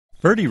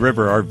Verde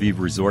River RV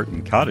Resort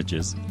and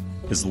Cottages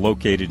is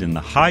located in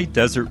the high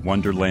desert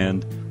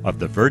wonderland of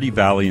the Verde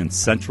Valley in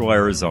central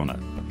Arizona,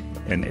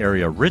 an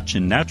area rich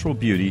in natural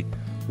beauty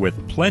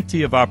with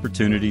plenty of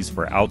opportunities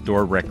for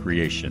outdoor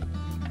recreation.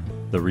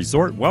 The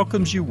resort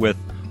welcomes you with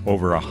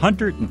over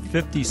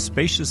 150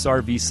 spacious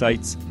RV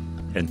sites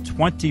and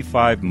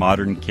 25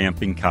 modern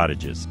camping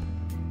cottages.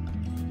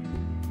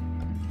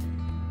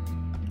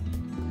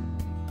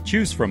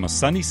 Choose from a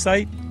sunny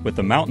site with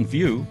a mountain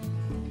view,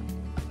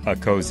 a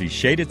cozy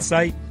shaded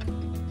site,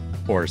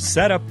 or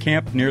set up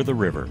camp near the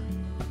river.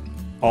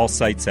 All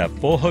sites have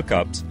full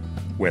hookups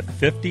with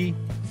 50,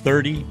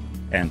 30,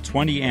 and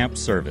 20 amp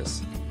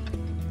service.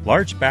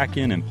 Large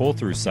back-in and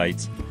pull-through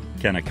sites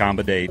can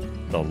accommodate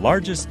the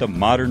largest of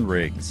modern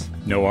rigs.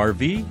 No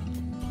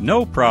RV?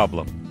 No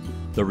problem.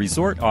 The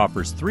resort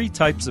offers 3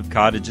 types of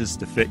cottages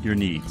to fit your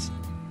needs.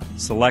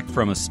 Select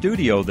from a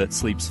studio that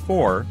sleeps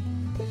 4,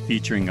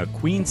 featuring a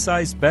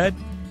queen-size bed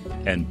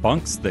and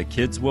bunks that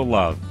kids will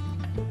love,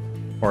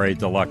 or a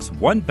deluxe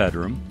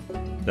 1-bedroom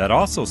that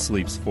also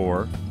sleeps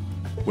 4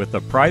 with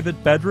a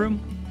private bedroom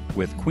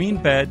with queen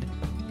bed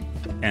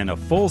and a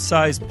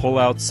full-size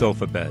pull-out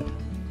sofa bed,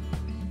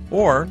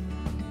 or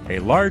a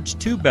large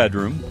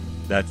 2-bedroom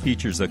that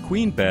features a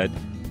queen bed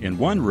in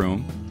 1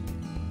 room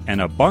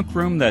and a bunk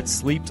room that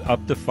sleeps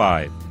up to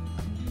 5.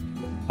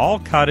 All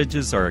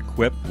cottages are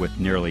equipped with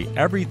nearly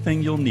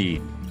everything you'll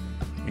need,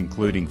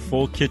 including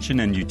full kitchen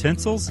and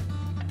utensils,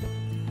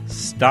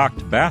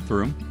 stocked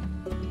bathroom,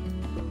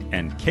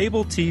 and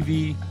cable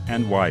TV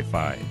and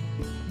Wi-Fi.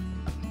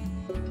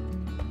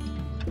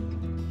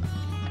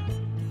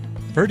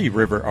 Verde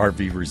River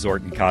RV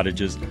Resort and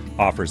Cottages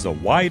offers a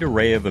wide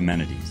array of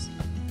amenities.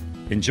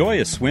 Enjoy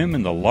a swim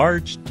in the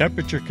large,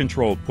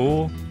 temperature-controlled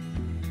pool,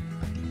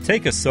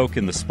 take a soak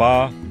in the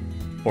spa,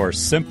 or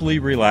simply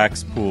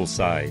relax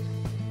poolside.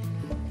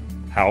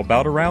 How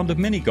about a round of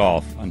mini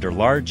golf under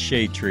large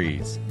shade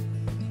trees?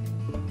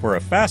 For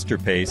a faster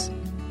pace,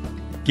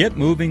 get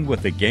moving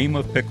with a game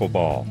of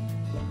pickleball.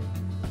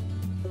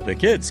 The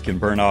kids can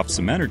burn off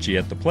some energy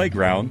at the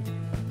playground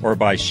or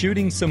by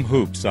shooting some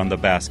hoops on the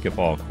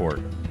basketball court.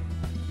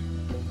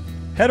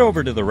 Head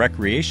over to the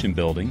recreation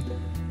building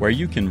where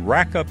you can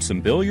rack up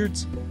some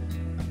billiards,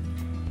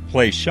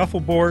 play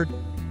shuffleboard,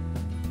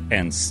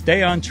 and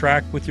stay on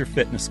track with your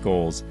fitness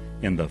goals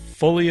in the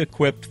fully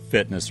equipped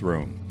fitness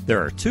room.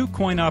 There are 2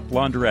 coin-op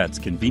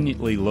laundrettes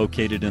conveniently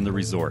located in the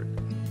resort.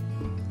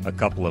 A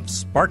couple of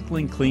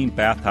sparkling clean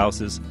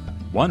bathhouses,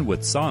 1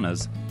 with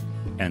saunas,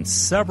 and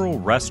several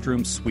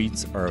restroom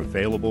suites are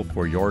available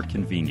for your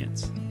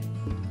convenience.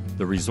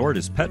 The resort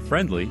is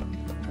pet-friendly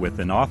with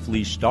an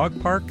off-leash dog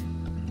park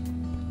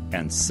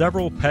and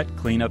several pet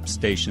cleanup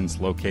stations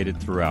located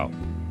throughout.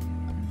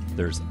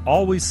 There's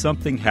always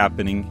something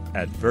happening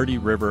at Verde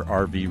River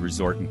RV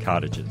Resort and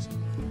Cottages.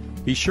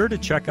 Be sure to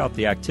check out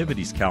the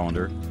activities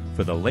calendar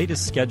for the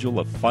latest schedule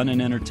of fun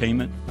and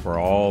entertainment for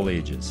all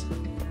ages.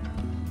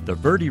 The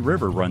Verde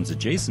River runs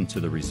adjacent to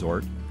the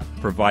resort,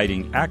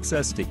 providing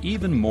access to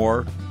even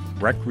more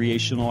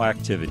recreational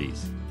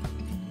activities.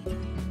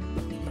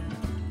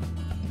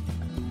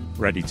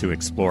 Ready to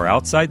explore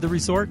outside the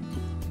resort?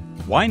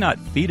 Why not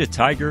feed a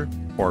tiger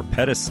or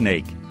pet a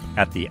snake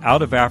at the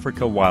Out of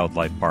Africa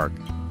Wildlife Park,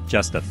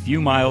 just a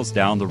few miles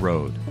down the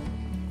road?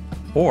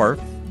 Or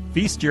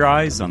feast your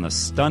eyes on the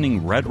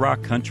stunning red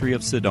rock country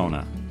of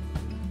Sedona.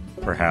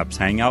 Perhaps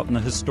hang out in the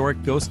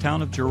historic ghost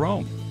town of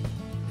Jerome.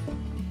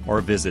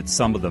 Or visit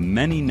some of the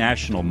many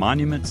national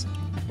monuments,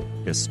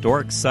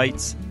 historic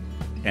sites,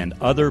 and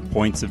other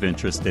points of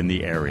interest in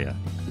the area.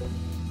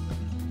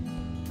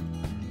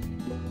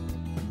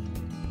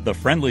 The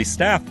friendly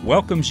staff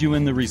welcomes you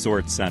in the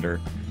resort center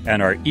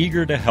and are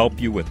eager to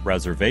help you with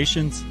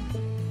reservations,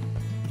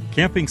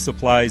 camping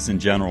supplies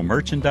and general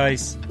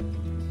merchandise,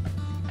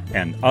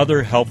 and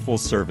other helpful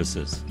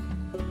services.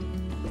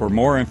 For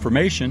more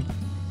information,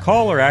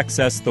 call or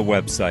access the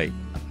website.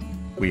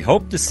 We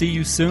hope to see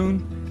you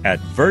soon at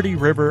Verde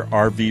River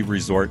RV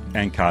Resort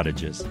and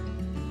Cottages.